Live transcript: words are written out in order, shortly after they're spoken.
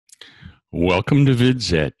Welcome to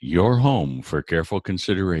VidZet, your home for careful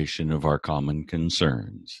consideration of our common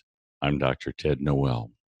concerns. I'm Dr. Ted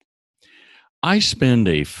Noel. I spend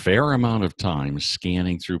a fair amount of time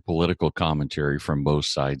scanning through political commentary from both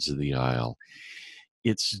sides of the aisle.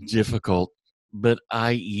 It's difficult, but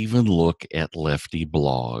I even look at lefty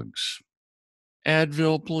blogs.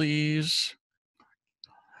 Advil, please.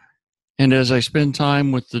 And as I spend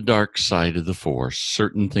time with the dark side of the force,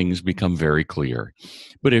 certain things become very clear.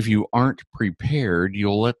 But if you aren't prepared,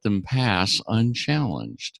 you'll let them pass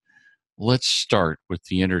unchallenged. Let's start with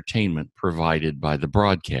the entertainment provided by the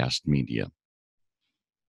broadcast media.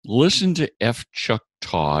 Listen to F. Chuck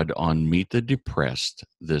Todd on Meet the Depressed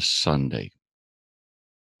this Sunday.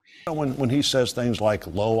 When he says things like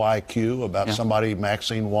low IQ about somebody,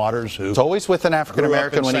 Maxine Waters, who... It's always with an African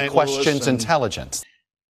American when he questions intelligence.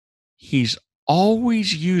 He's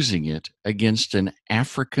always using it against an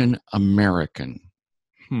African American.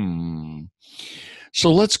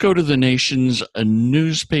 So let's go to the nation's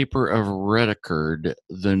newspaper of record,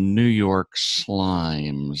 the New York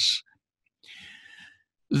Slimes.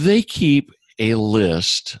 They keep a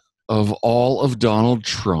list of all of Donald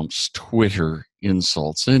Trump's Twitter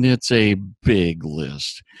insults, and it's a big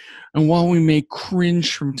list. And while we may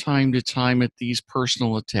cringe from time to time at these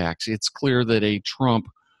personal attacks, it's clear that a Trump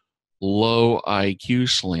low IQ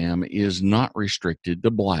slam is not restricted to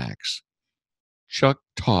blacks. Chuck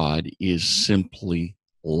Todd is simply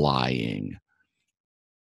lying.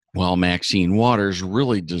 While Maxine Waters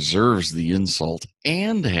really deserves the insult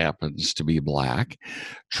and happens to be black,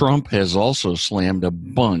 Trump has also slammed a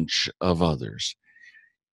bunch of others.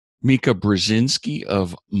 Mika Brzezinski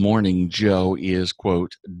of Morning Joe is,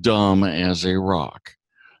 quote, dumb as a rock.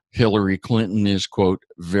 Hillary Clinton is, quote,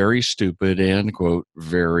 very stupid and, quote,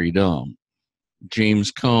 very dumb.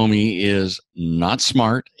 James Comey is not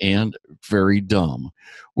smart and very dumb.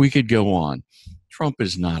 We could go on. Trump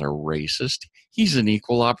is not a racist. He's an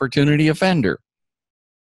equal opportunity offender.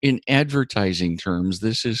 In advertising terms,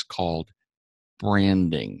 this is called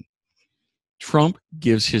branding. Trump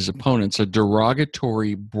gives his opponents a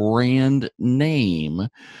derogatory brand name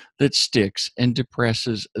that sticks and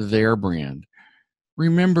depresses their brand.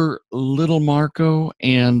 Remember Little Marco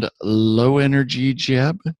and Low Energy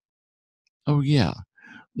Jeb? Oh, yeah,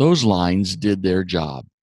 those lines did their job.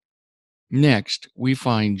 Next, we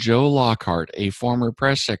find Joe Lockhart, a former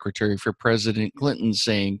press secretary for President Clinton,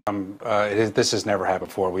 saying, this has never happened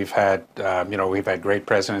before. We've had, we've had great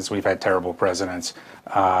presidents, we've had terrible presidents,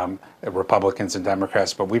 Republicans and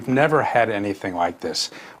Democrats, but we've never had anything like this,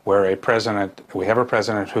 where we have a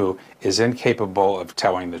president who is incapable of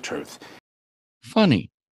telling the truth. Funny.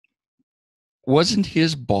 Wasn't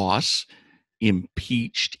his boss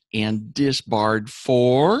impeached and disbarred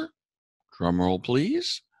for, drumroll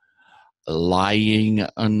please, lying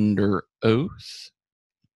under oath?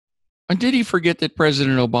 And did he forget that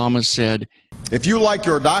President Obama said, if you like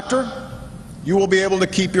your doctor, you will be able to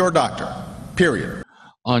keep your doctor, period,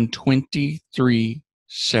 on 23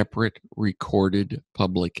 separate recorded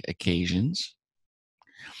public occasions?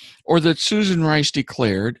 Or that Susan Rice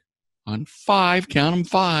declared on 5, count them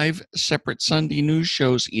 5, separate Sunday news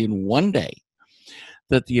shows in one day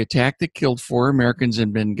that the attack that killed 4 Americans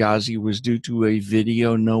in Benghazi was due to a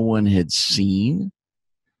video no one had seen?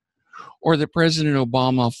 Or that President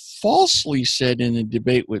Obama falsely said in a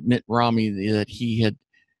debate with Mitt Romney that he had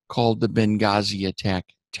called the Benghazi attack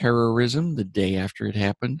terrorism the day after it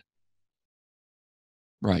happened?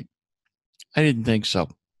 Right. I didn't think so.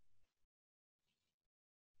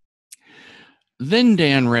 Then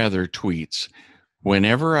Dan Rather tweets,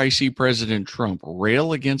 whenever I see President Trump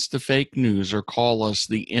rail against the fake news or call us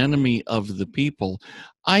the enemy of the people,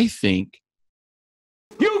 I think,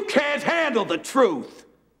 you can't handle the truth.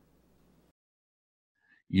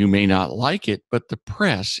 You may not like it, but the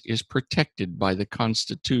press is protected by the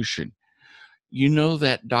Constitution. You know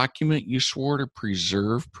that document you swore to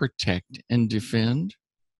preserve, protect, and defend?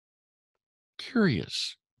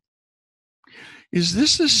 Curious. Is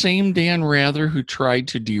this the same Dan Rather who tried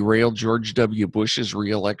to derail George W. Bush's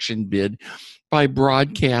reelection bid by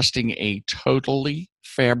broadcasting a totally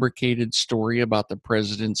fabricated story about the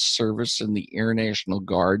president's service in the Air National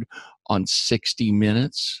Guard on 60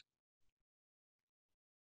 Minutes?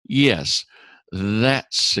 Yes,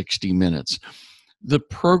 that's 60 Minutes. The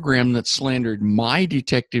program that slandered my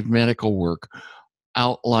detective medical work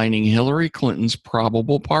outlining Hillary Clinton's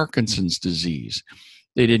probable Parkinson's disease.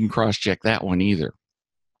 They didn't cross-check that one either.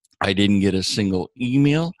 I didn't get a single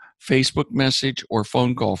email, Facebook message, or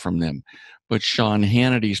phone call from them. But Sean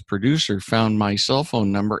Hannity's producer found my cell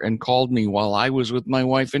phone number and called me while I was with my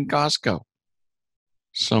wife in Costco.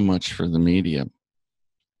 So much for the media.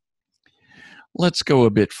 let's go a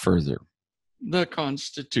bit further. The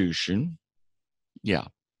Constitution,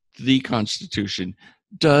 the Constitution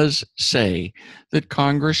does say that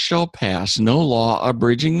Congress shall pass no law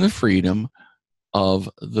abridging the freedom of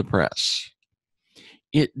the press.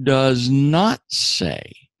 It does not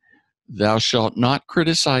say, thou shalt not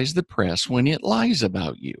criticize the press when it lies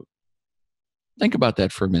about you. Think about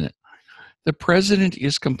that for a minute. The president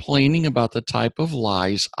is complaining about the type of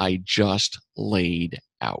lies I just laid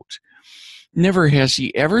out. Never has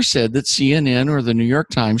he ever said that CNN or the New York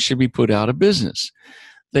Times should be put out of business.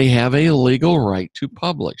 They have a legal right to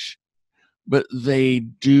publish, but they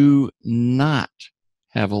do not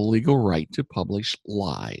have a legal right to publish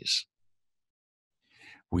lies.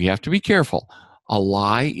 We have to be careful. A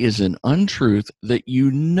lie is an untruth that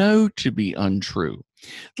you know to be untrue.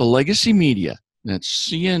 The legacy media, that's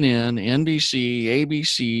CNN, NBC,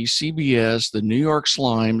 ABC, CBS, the New York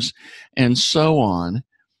Slimes, and so on,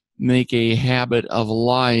 make a habit of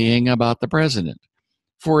lying about the president.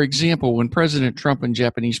 For example, when President Trump and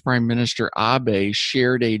Japanese Prime Minister Abe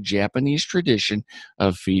shared a Japanese tradition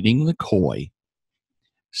of feeding the koi,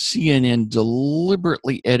 CNN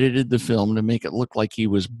deliberately edited the film to make it look like he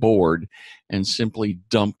was bored and simply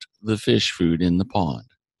dumped the fish food in the pond.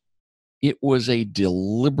 It was a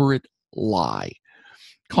deliberate lie.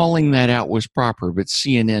 Calling that out was proper, but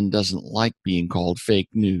CNN doesn't like being called fake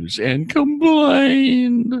news and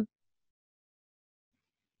complained.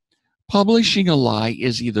 Publishing a lie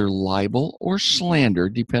is either libel or slander,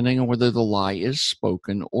 depending on whether the lie is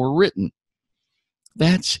spoken or written.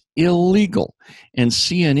 That's illegal, and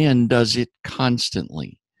CNN does it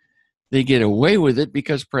constantly. They get away with it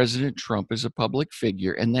because President Trump is a public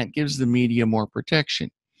figure, and that gives the media more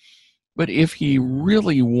protection. But if he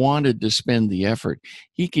really wanted to spend the effort,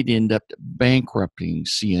 he could end up bankrupting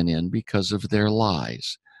CNN because of their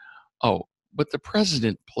lies. Oh, but the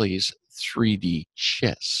president plays 3D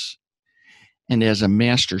chess. And as a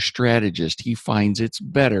master strategist, he finds it's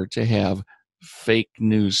better to have fake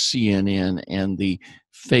news CNN and the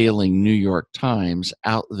failing New York Times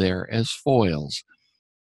out there as foils.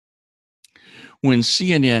 When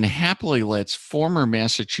CNN happily lets former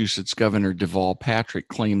Massachusetts Governor Deval Patrick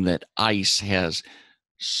claim that ICE has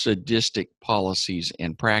sadistic policies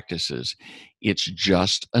and practices, it's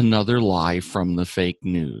just another lie from the fake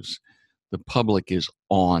news. The public is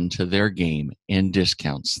on to their game and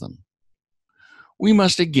discounts them. We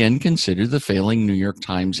must again consider the failing New York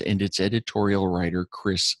Times and its editorial writer,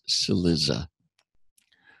 Chris Cillizza.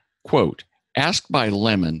 Quote, asked by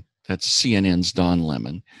Lemon, that's CNN's Don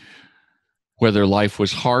Lemon, whether life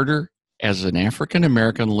was harder as an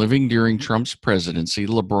African-American living during Trump's presidency,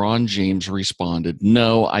 LeBron James responded,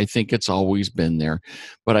 no, I think it's always been there,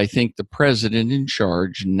 but I think the president in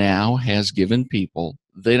charge now has given people,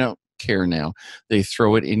 they don't care now, they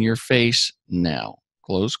throw it in your face now,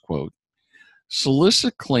 close quote.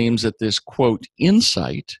 Cillizza claims that this, quote,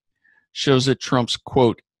 insight shows that Trump's,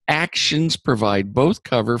 quote, actions provide both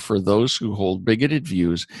cover for those who hold bigoted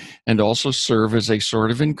views and also serve as a sort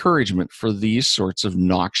of encouragement for these sorts of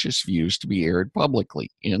noxious views to be aired publicly,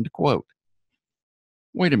 end quote.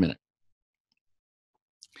 Wait a minute.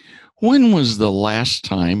 When was the last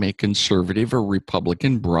time a conservative or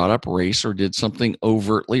Republican brought up race or did something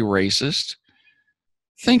overtly racist?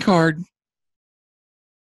 Think hard.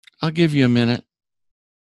 I'll give you a minute.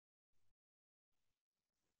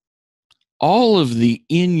 All of the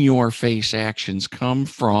in-your-face actions come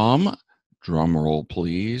from, drumroll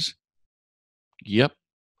please, yep,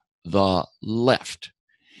 the left.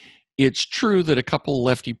 It's true that a couple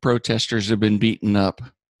lefty protesters have been beaten up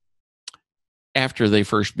after they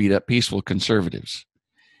first beat up peaceful conservatives.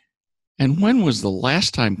 And when was the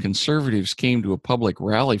last time conservatives came to a public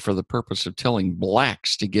rally for the purpose of telling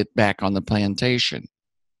blacks to get back on the plantation?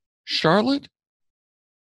 Charlotte?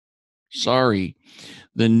 Sorry,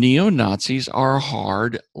 the neo-Nazis are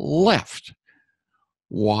hard left.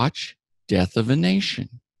 Watch Death of a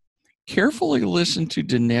Nation. Carefully listen to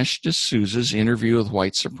Dinesh D'Souza's interview with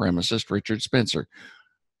white supremacist Richard Spencer,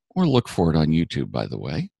 or look for it on YouTube, by the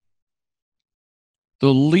way.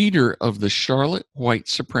 The leader of the Charlotte white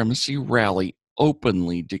supremacy rally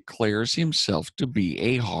openly declares himself to be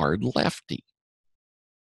a hard lefty.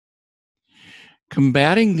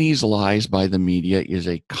 Combating these lies by the media is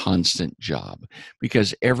a constant job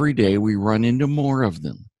because every day we run into more of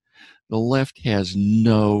them. The left has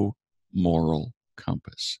no moral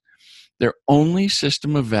compass. Their only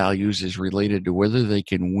system of values is related to whether they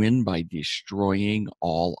can win by destroying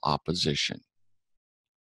all opposition.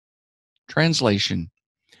 Translation: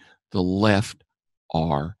 the left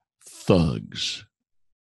are thugs.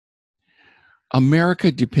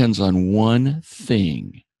 America depends on one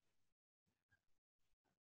thing: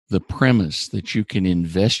 the premise that you can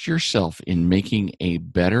invest yourself in making a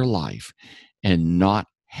better life and not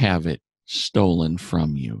have it stolen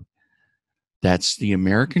from you. That's the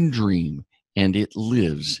American dream, and it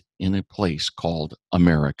lives in a place called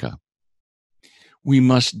America. We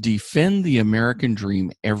must defend the American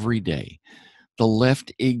dream every day. The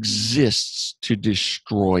left exists to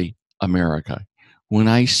destroy America. When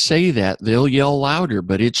I say that, they'll yell louder,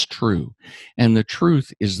 but it's true. And the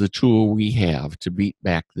truth is the tool we have to beat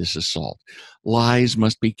back this assault. Lies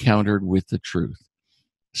must be countered with the truth.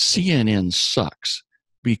 CNN sucks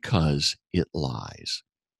because it lies.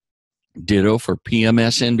 Ditto for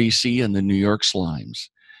PMSNBC and the New York Slimes.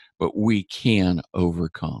 But we can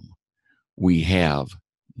overcome. We have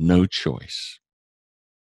no choice.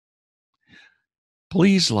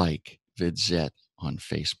 Please like VidZet on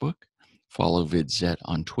Facebook, follow VidZet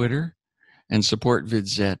on Twitter, and support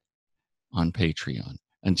VidZet on Patreon.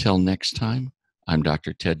 Until next time, I'm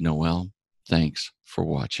Dr. Ted Noel. Thanks for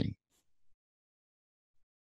watching.